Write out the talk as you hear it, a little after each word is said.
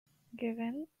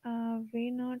given V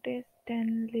naught is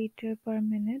 10 liter per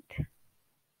minute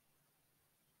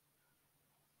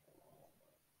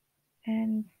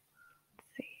and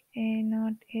A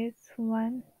naught is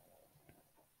 1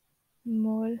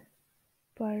 mole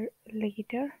per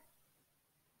liter,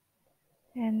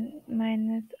 and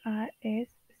minus R is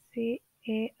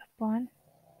Ca upon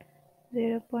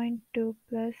 0.2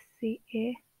 plus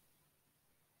Ca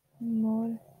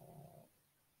mole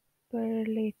per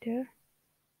liter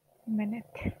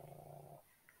minute.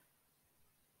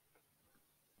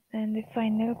 And the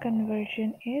final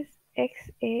conversion is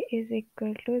Xa is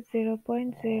equal to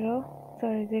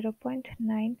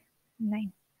 0.99.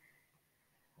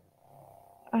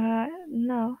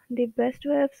 Now, the best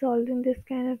way of solving this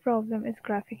kind of problem is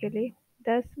graphically,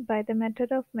 thus by the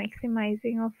method of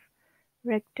maximizing of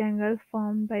rectangle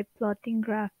formed by plotting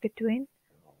graph between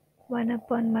 1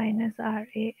 upon minus Ra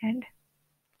and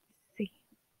C.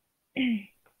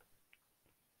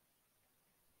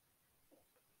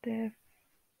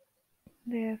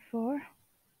 Therefore,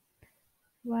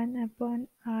 1 upon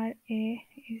Ra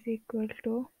is equal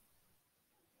to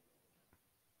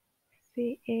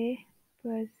Ca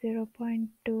plus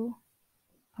 0.2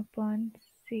 upon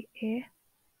Ca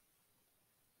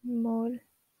mole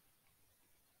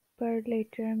per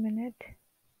liter minute.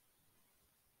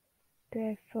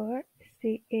 Therefore,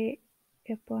 Ca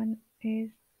upon is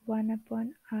 1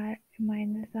 upon R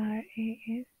minus Ra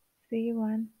is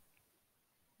C1,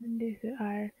 and this is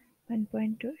R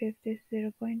 1.2. If this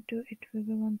 0.2, it will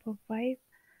be 1.5,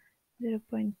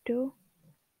 0.2,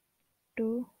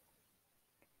 2,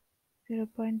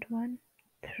 0.1,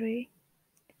 3,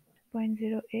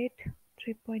 0.08,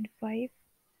 3.5,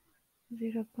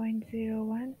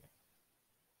 0.01,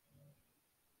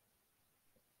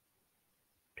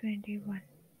 21.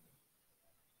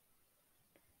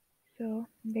 So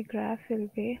the graph will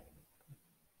be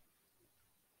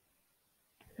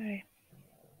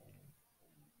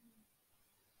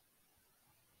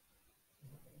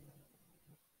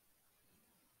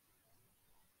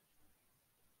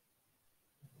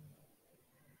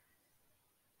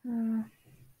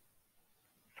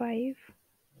 5,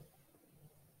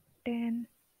 10,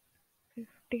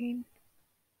 15,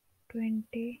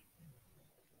 20,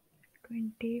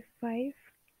 25,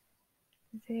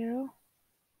 0,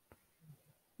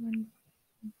 1,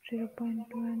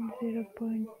 0.1,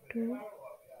 0.2,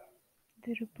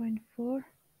 0.4,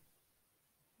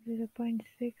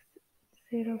 0.6,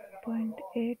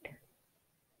 0.8,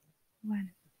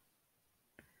 1.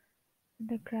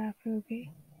 The graph will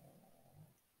be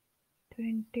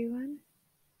 21,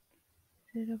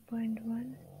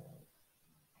 0.1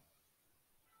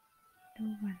 to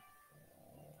 1.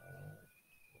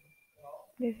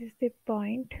 This is the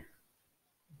point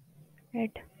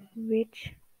at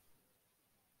which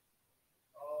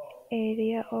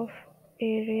area of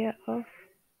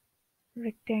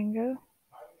rectangle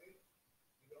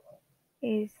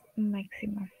is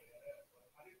maximum.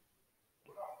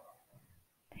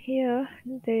 Here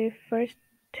they first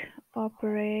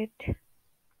operate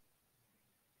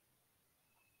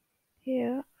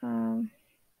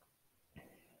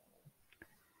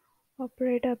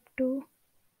up to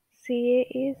Ca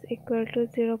is equal to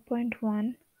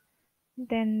 0.1,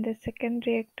 then the second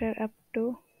reactor up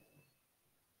to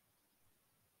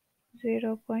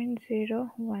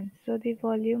 0.01. So the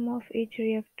volume of each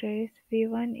reactor is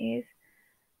V1 is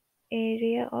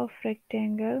area of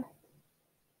rectangle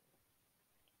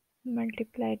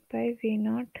multiplied by V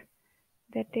naught,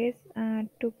 that is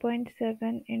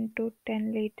 2.7 into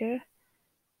 10 liter,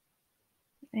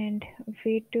 and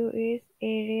V2 is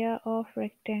area of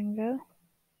rectangle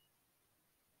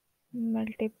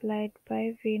multiplied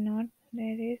by V naught,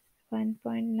 that is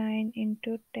 1.9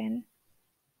 into 10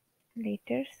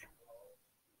 liters.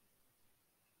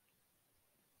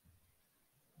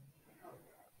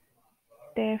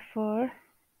 Therefore,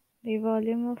 the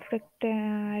volume of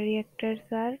reactors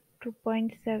are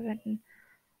 2.7.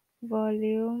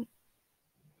 Volume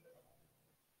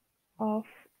of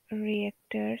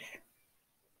reactors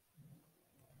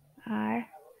are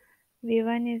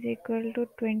V1 is equal to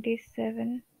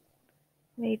 27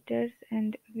 liters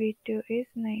and V2 is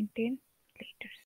 19 liters.